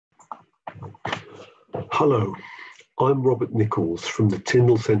Hello, I'm Robert Nicholls from the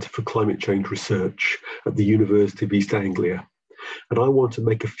Tyndall Centre for Climate Change Research at the University of East Anglia, and I want to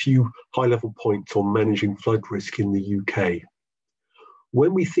make a few high-level points on managing flood risk in the UK.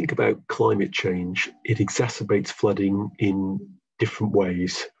 When we think about climate change, it exacerbates flooding in different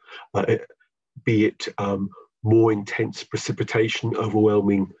ways, be it more intense precipitation,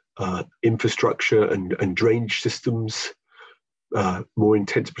 overwhelming infrastructure and drainage systems, more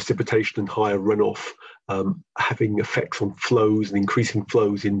intense precipitation and higher runoff, having effects on flows and increasing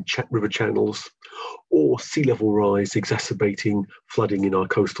flows in river channels, or sea level rise exacerbating flooding in our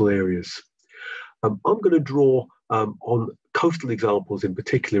coastal areas. I'm going to draw on coastal examples in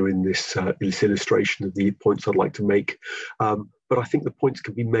particular in this illustration of the points I'd like to make, but I think the points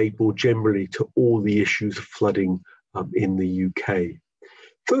can be made more generally to all the issues of flooding in the UK.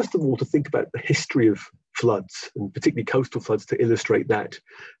 First of all, to think about the history of floods, and particularly coastal floods, to illustrate that,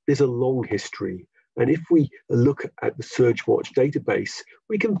 there's a long history. And if we look at the Surge Watch database,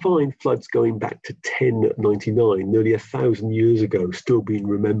 we can find floods going back to 1099, nearly 1,000 years ago, still being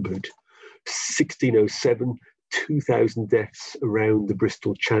remembered. 1607, 2,000 deaths around the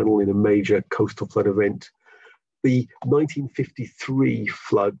Bristol Channel in a major coastal flood event. The 1953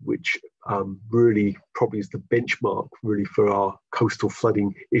 flood, which really probably is the benchmark really for our coastal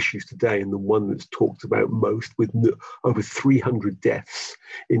flooding issues today, and the one that's talked about most, with over 300 deaths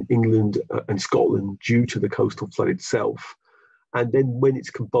in England and Scotland due to the coastal flood itself. And then when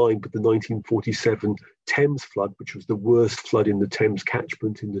it's combined with the 1947 Thames flood, which was the worst flood in the Thames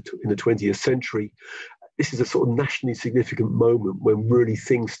catchment in the 20th century, this is a sort of nationally significant moment when really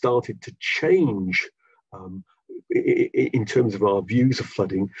things started to change in terms of our views of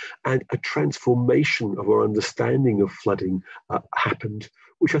flooding, and a transformation of our understanding of flooding happened,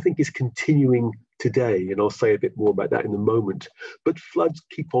 which I think is continuing today. And I'll say a bit more about that in a moment. But floods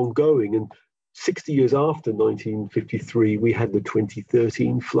keep on going. And 60 years after 1953, we had the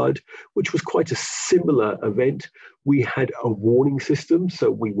 2013 flood, which was quite a similar event. We had a warning system,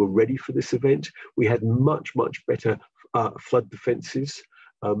 so we were ready for this event. We had much, much better flood defences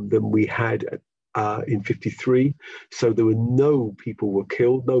than we had in 53. So there were no people were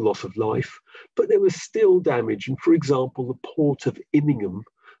killed, no loss of life, but there was still damage. And for example, the port of Immingham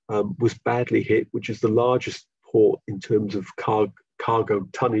was badly hit, which is the largest port in terms of cargo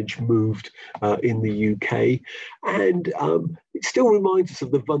tonnage moved in the UK. And it still reminds us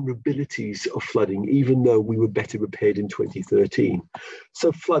of the vulnerabilities of flooding, even though we were better prepared in 2013.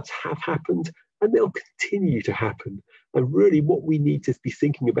 So floods have happened, and they'll continue to happen. And really what we need to be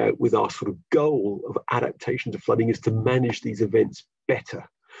thinking about with our sort of goal of adaptation to flooding is to manage these events better.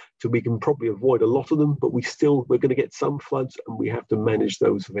 So we can probably avoid a lot of them, but we're going to get some floods, and we have to manage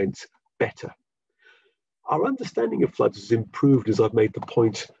those events better. Our understanding of floods has improved, as I've made the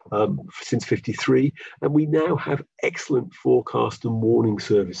point, since 53, and we now have excellent forecast and warning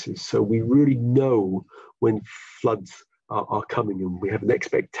services. So we really know when floods are coming, and we have an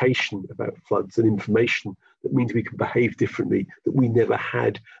expectation about floods and information that means we can behave differently that we never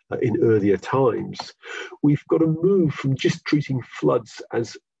had in earlier times. We've got to move from just treating floods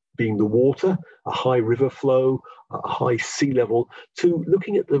as being the water, a high river flow, a high sea level, to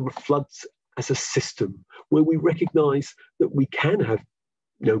looking at the floods as a system where we recognize that we can have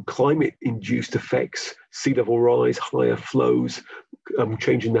climate-induced effects, sea level rise, higher flows,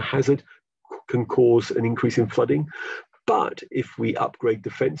 changing the hazard can cause an increase in flooding. But if we upgrade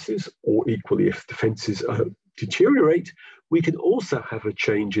defences, or equally if defences deteriorate, we can also have a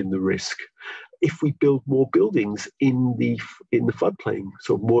change in the risk. If we build more buildings in the floodplain,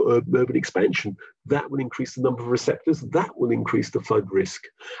 so more urban expansion, that will increase the number of receptors, that will increase the flood risk.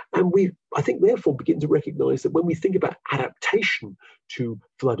 And we, I think, therefore begin to recognise that when we think about adaptation to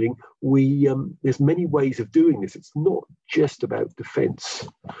flooding, there's many ways of doing this. It's not just about defence.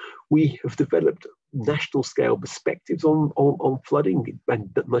 We have developed national scale perspectives on flooding and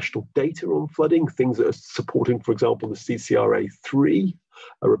national data on flooding, things that are supporting, for example, the CCRA3,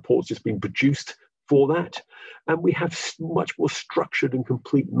 a report's just been produced for that. And we have much more structured and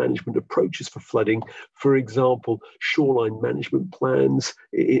complete management approaches for flooding. For example, shoreline management plans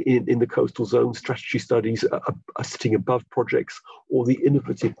in the coastal zone, strategy studies are sitting above projects, or the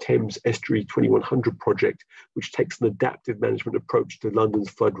innovative Thames Estuary 2100 project, which takes an adaptive management approach to London's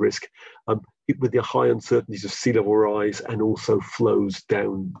flood risk with the high uncertainties of sea level rise and also flows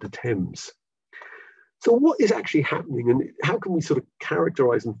down the Thames. So what is actually happening, and how can we sort of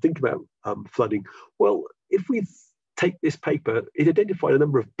characterize and think about flooding? Well, if we take this paper, it identified a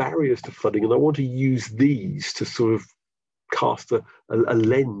number of barriers to flooding, and I want to use these to sort of cast a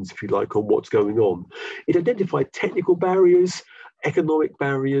lens, if you like, on what's going on. It identified technical barriers, economic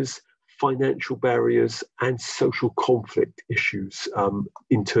barriers, financial barriers and social conflict issues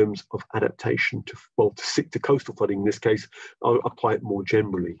in terms of adaptation to coastal flooding. In this case, I'll apply it more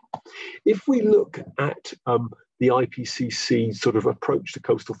generally. If we look at the IPCC sort of approach to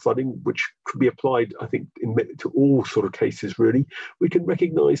coastal flooding, which could be applied, I think, to all sort of cases, really, we can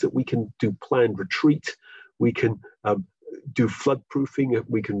recognise that we can do planned retreat, we can do flood proofing,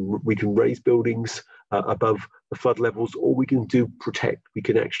 we can raise buildings above the flood levels, or we can do protect. We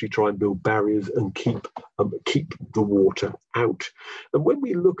can actually try and build barriers and keep the water out. And when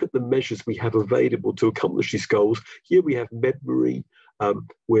we look at the measures we have available to accomplish these goals, here we have Medbury,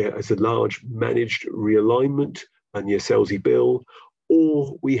 where as a large managed realignment and the SLZ bill,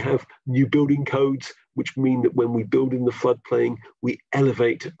 or we have new building codes, which mean that when we build in the floodplain, we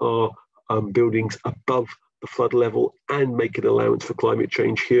elevate our buildings above the flood level and make an allowance for climate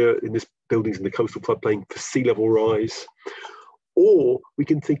change here in this buildings in the coastal floodplain for sea level rise. Or we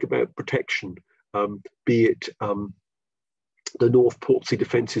can think about protection, be it the North Portsea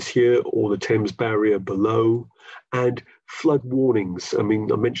defences here or the Thames barrier below, and flood warnings. I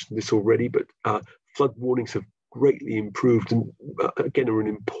mean, I mentioned this already, but flood warnings have greatly improved and again are an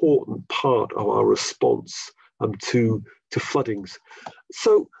important part of our response to floodings.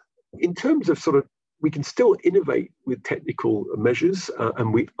 So in terms of sort of, we can still innovate with technical measures,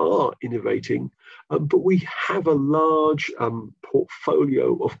 and we are innovating, but we have a large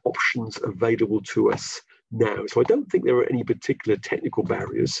portfolio of options available to us now. So I don't think there are any particular technical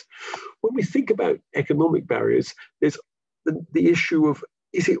barriers. When we think about economic barriers, there's the issue of,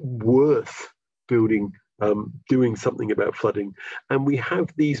 is it worth doing something about flooding? And we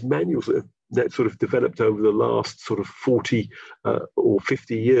have these manuals that sort of developed over the last sort of 40 or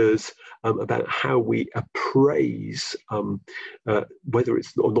 50 years about how we appraise whether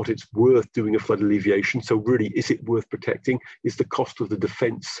it's or not it's worth doing a flood alleviation. So really, is it worth protecting? Is the cost of the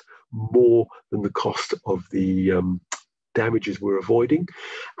defence more than the cost of the damages we're avoiding?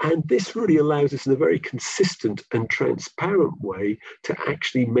 And this really allows us in a very consistent and transparent way to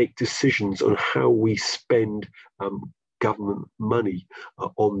actually make decisions on how we spend government money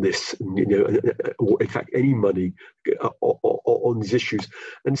on this, or in fact any money on these issues.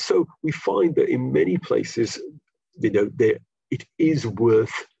 And so we find that in many places, it is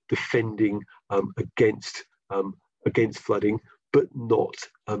worth defending against flooding, but not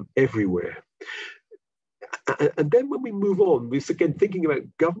everywhere. And then when we move on, we're again thinking about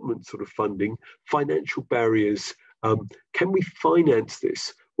government sort of funding, financial barriers. Can we finance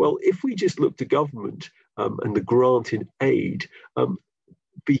this? Well, if we just look to government and the grant in aid,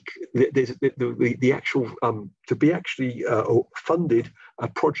 the actual to be actually funded, a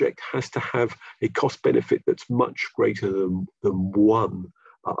project has to have a cost benefit that's much greater than one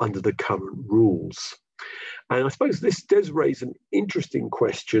under the current rules. And I suppose this does raise an interesting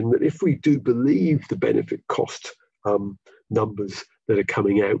question that if we do believe the benefit cost numbers that are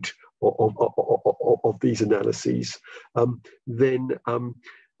coming out of these analyses, then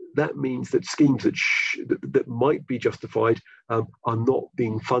that means that schemes that might be justified are not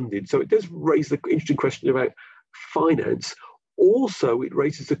being funded. So it does raise the interesting question about finance. Also, it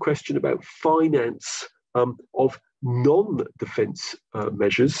raises the question about finance of non-defence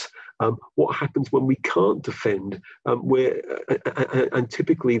measures. What happens when we can't defend, and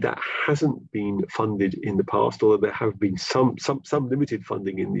typically that hasn't been funded in the past, although there have been some limited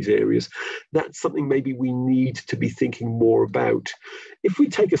funding in these areas. That's something maybe we need to be thinking more about. If we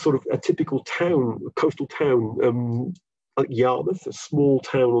take a sort of a typical town, a coastal town, like Yarmouth, a small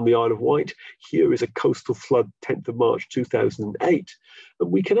town on the Isle of Wight, here is a coastal flood 10th of March 2008,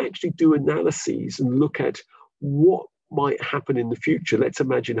 and we can actually do analyses and look at what might happen in the future. Let's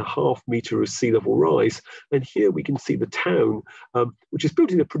imagine a ½ metre of sea level rise. And here we can see the town, which is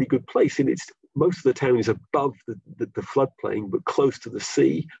built in a pretty good place. And most of the town is above the floodplain, but close to the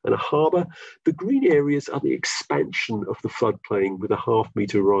sea and a harbour. The green areas are the expansion of the floodplain with a ½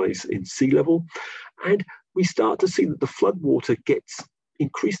 metre rise in sea level. And we start to see that the floodwater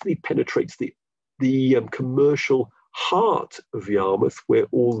increasingly penetrates the commercial heart of Yarmouth, where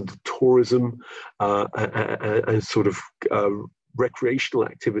all the tourism and sort of recreational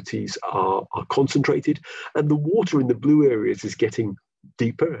activities are concentrated, and the water in the blue areas is getting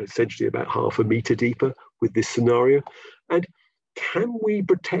deeper, essentially about ½ metre deeper with this scenario. And can we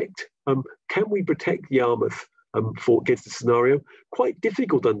protect Yarmouth against the scenario? Quite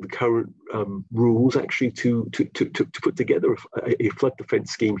difficult under the current rules actually to put together a flood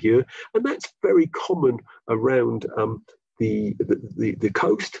defence scheme here, and that's very common around the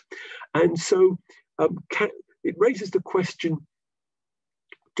coast. And so it raises the question: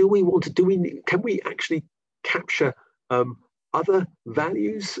 can we actually capture other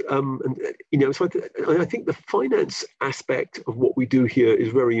values. So I think the finance aspect of what we do here is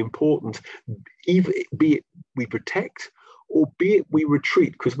very important, either be it we protect or be it we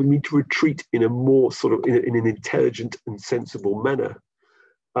retreat, because we need to retreat in a more sort of in an intelligent and sensible manner.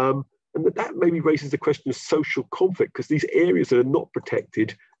 And that maybe raises the question of social conflict, because these areas that are not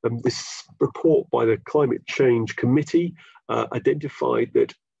protected, this report by the Climate Change Committee identified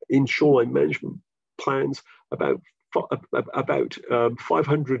that in shoreline management plans, about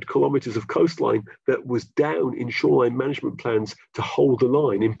 500 kilometres of coastline that was down in shoreline management plans to hold the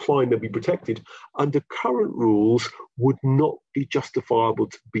line, implying they'll be protected, under current rules would not be justifiable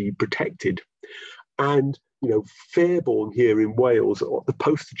to be protected. And Fairborn here in Wales, the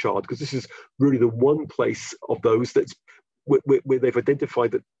poster child, because this is really the one place of those that's where they've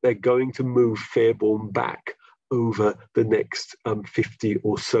identified that they're going to move Fairborn back over the next 50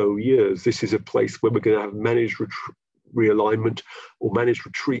 or so years. This is a place where we're going to have managed realignment or managed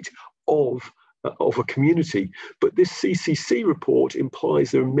retreat of a community. But this CCC report implies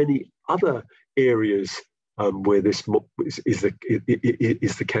there are many other areas where this is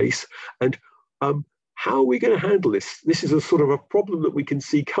the case. And how are we going to handle this? This is a sort of a problem that we can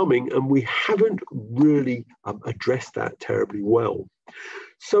see coming, and we haven't really addressed that terribly well.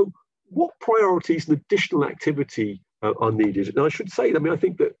 So what priorities and additional activity are needed? And I should say, I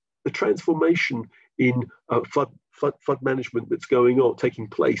think that the transformation in flood management that's taking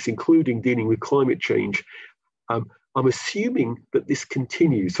place, including dealing with climate change, I'm assuming that this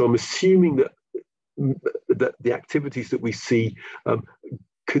continues. So I'm assuming that the activities that we see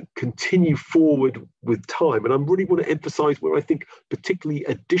continue forward with time. And I really want to emphasize where I think particularly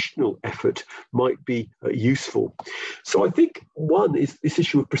additional effort might be useful. So I think one is this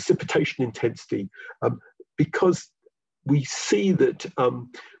issue of precipitation intensity, because we see that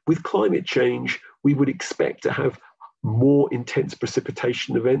with climate change, we would expect to have more intense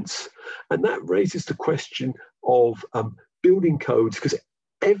precipitation events. And that raises the question of building codes, because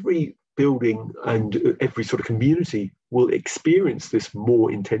every building and every sort of community will experience this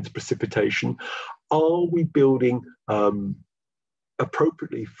more intense precipitation. Are we building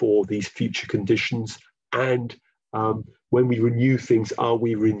appropriately for these future conditions? And when we renew things, are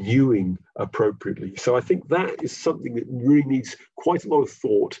we renewing appropriately? So I think that is something that really needs quite a lot of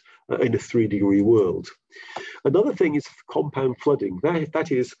thought in a 3-degree world. Another thing is compound flooding.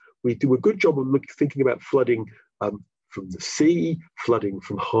 That is, we do a good job of thinking about flooding from the sea, flooding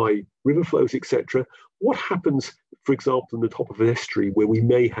from high river flows, etc. What happens, for example, in the top of an estuary where we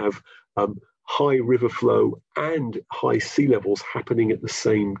may have high river flow and high sea levels happening at the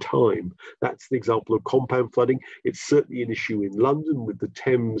same time? That's the example of compound flooding. It's certainly an issue in London with the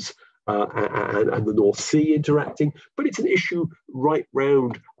Thames and the North Sea interacting, but it's an issue right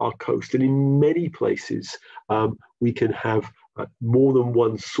round our coast. And in many places, we can have more than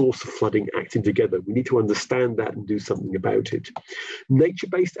one source of flooding acting together. We need to understand that and do something about it.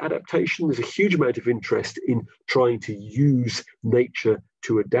 Nature-based adaptation, there's a huge amount of interest in trying to use nature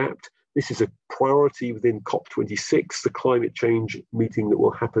to adapt. This is a priority within COP26, the climate change meeting that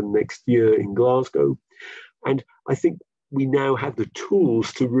will happen next year in Glasgow. And I think we now have the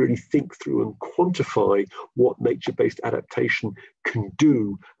tools to really think through and quantify what nature-based adaptation can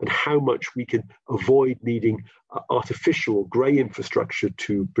do and how much we can avoid needing artificial grey infrastructure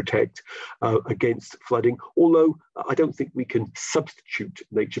to protect against flooding. Although I don't think we can substitute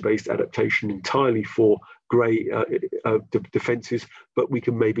nature-based adaptation entirely for grey defences, but we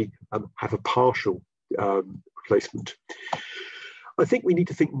can maybe have a partial replacement. I think we need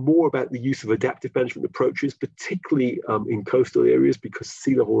to think more about the use of adaptive management approaches, particularly in coastal areas, because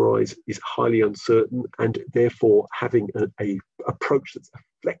sea level rise is highly uncertain, and therefore having an approach that's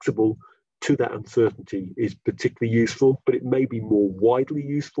flexible to that uncertainty is particularly useful, but it may be more widely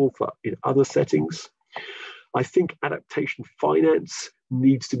useful in other settings. I think adaptation finance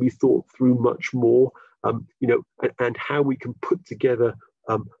needs to be thought through much more, and how we can put together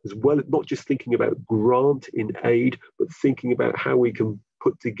as well, not just thinking about grant in aid, but thinking about how we can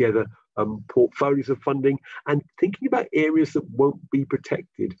put together portfolios of funding and thinking about areas that won't be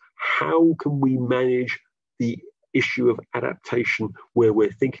protected. How can we manage the issue of adaptation where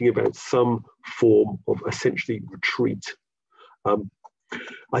we're thinking about some form of essentially retreat?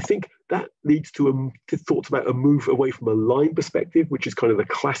 I think that leads to thoughts about a move away from a line perspective, which is kind of the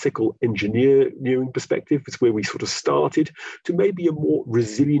classical engineering perspective. It's where we sort of started, to maybe a more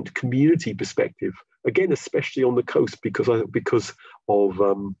resilient community perspective. Again, especially on the coast, because of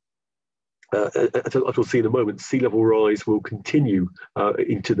as we'll see in a moment, sea level rise will continue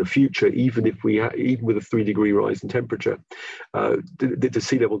into the future, even with a 3-degree rise in temperature. The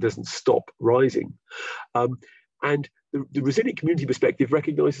sea level doesn't stop rising. And the resilient community perspective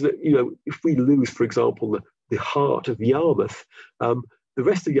recognises that, if we lose, for example, the heart of Yarmouth, the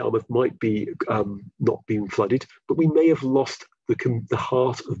rest of Yarmouth might be not being flooded, but we may have lost the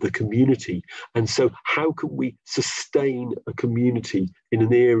heart of the community. And so how can we sustain a community in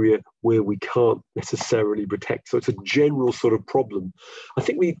an area where we can't necessarily protect? So it's a general sort of problem. I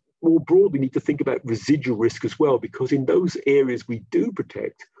think we more broadly need to think about residual risk as well, because in those areas we do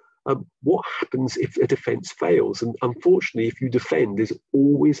protect, what happens if a defence fails? And unfortunately, if you defend, there's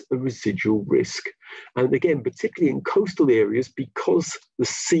always a residual risk. And again, particularly in coastal areas, because the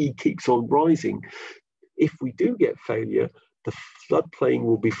sea keeps on rising, if we do get failure, the floodplain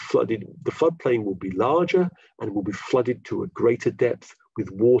will be flooded. The floodplain will be larger and will be flooded to a greater depth, with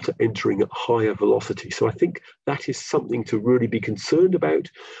water entering at higher velocity. So I think that is something to really be concerned about.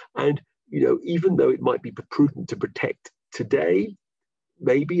 And, even though it might be prudent to protect today,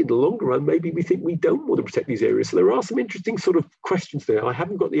 maybe in the longer run, maybe we think we don't want to protect these areas. So there are some interesting sort of questions there. I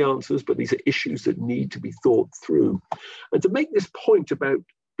haven't got the answers, but these are issues that need to be thought through. And to make this point about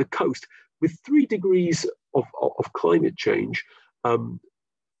the coast, with 3 degrees of climate change,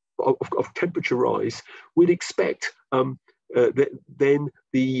 of temperature rise, we'd expect that then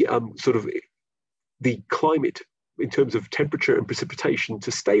the the climate in terms of temperature and precipitation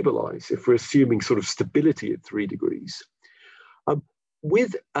to stabilize, if we're assuming sort of stability at 3 degrees.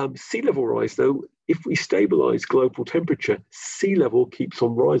 With sea level rise, though, if we stabilize global temperature, sea level keeps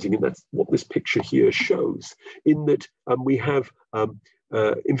on rising. And that's what this picture here shows, in that we have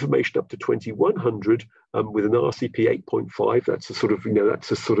information up to 2100 with an RCP 8.5. That's a sort of,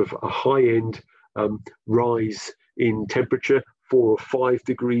 that's a sort of a high-end rise in temperature, 4 or 5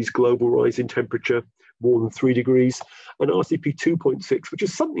 degrees global rise in temperature, more than 3 degrees, and RCP 2.6, which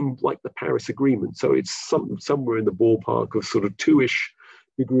is something like the Paris Agreement. So it's somewhere in the ballpark of sort of 2-ish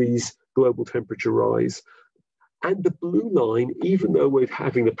degrees global temperature rise. And the blue line, even though we're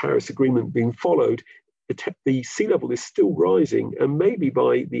having the Paris Agreement being followed, the sea level is still rising, and maybe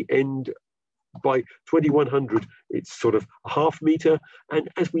by 2100, it's sort of a half meter. And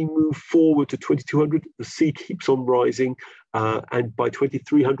as we move forward to 2200, the sea keeps on rising. And by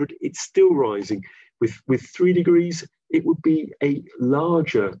 2300, it's still rising. With 3 degrees, it would be a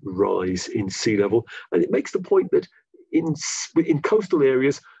larger rise in sea level. And it makes the point that in coastal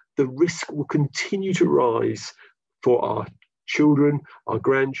areas, the risk will continue to rise for our children, our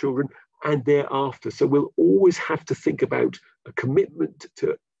grandchildren, and thereafter. So we'll always have to think about a commitment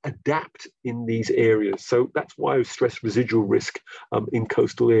to adapt in these areas. So that's why I stress residual risk in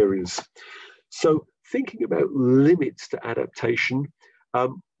coastal areas. So thinking about limits to adaptation,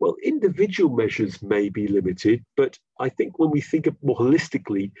 well, individual measures may be limited, but I think when we think of more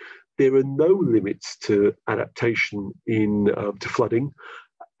holistically, there are no limits to adaptation to flooding,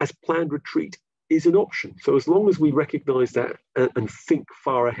 as planned retreat is an option. So as long as we recognise that and think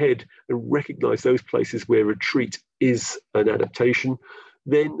far ahead and recognise those places where retreat is an adaptation,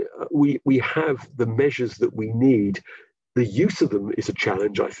 then we have the measures that we need. The use of them is a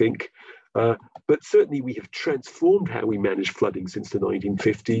challenge, I think, but certainly we have transformed how we manage flooding since the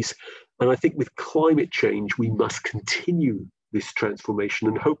 1950s. And I think with climate change, we must continue this transformation.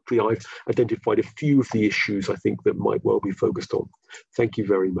 And hopefully I've identified a few of the issues I think that might well be focused on. Thank you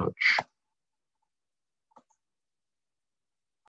very much.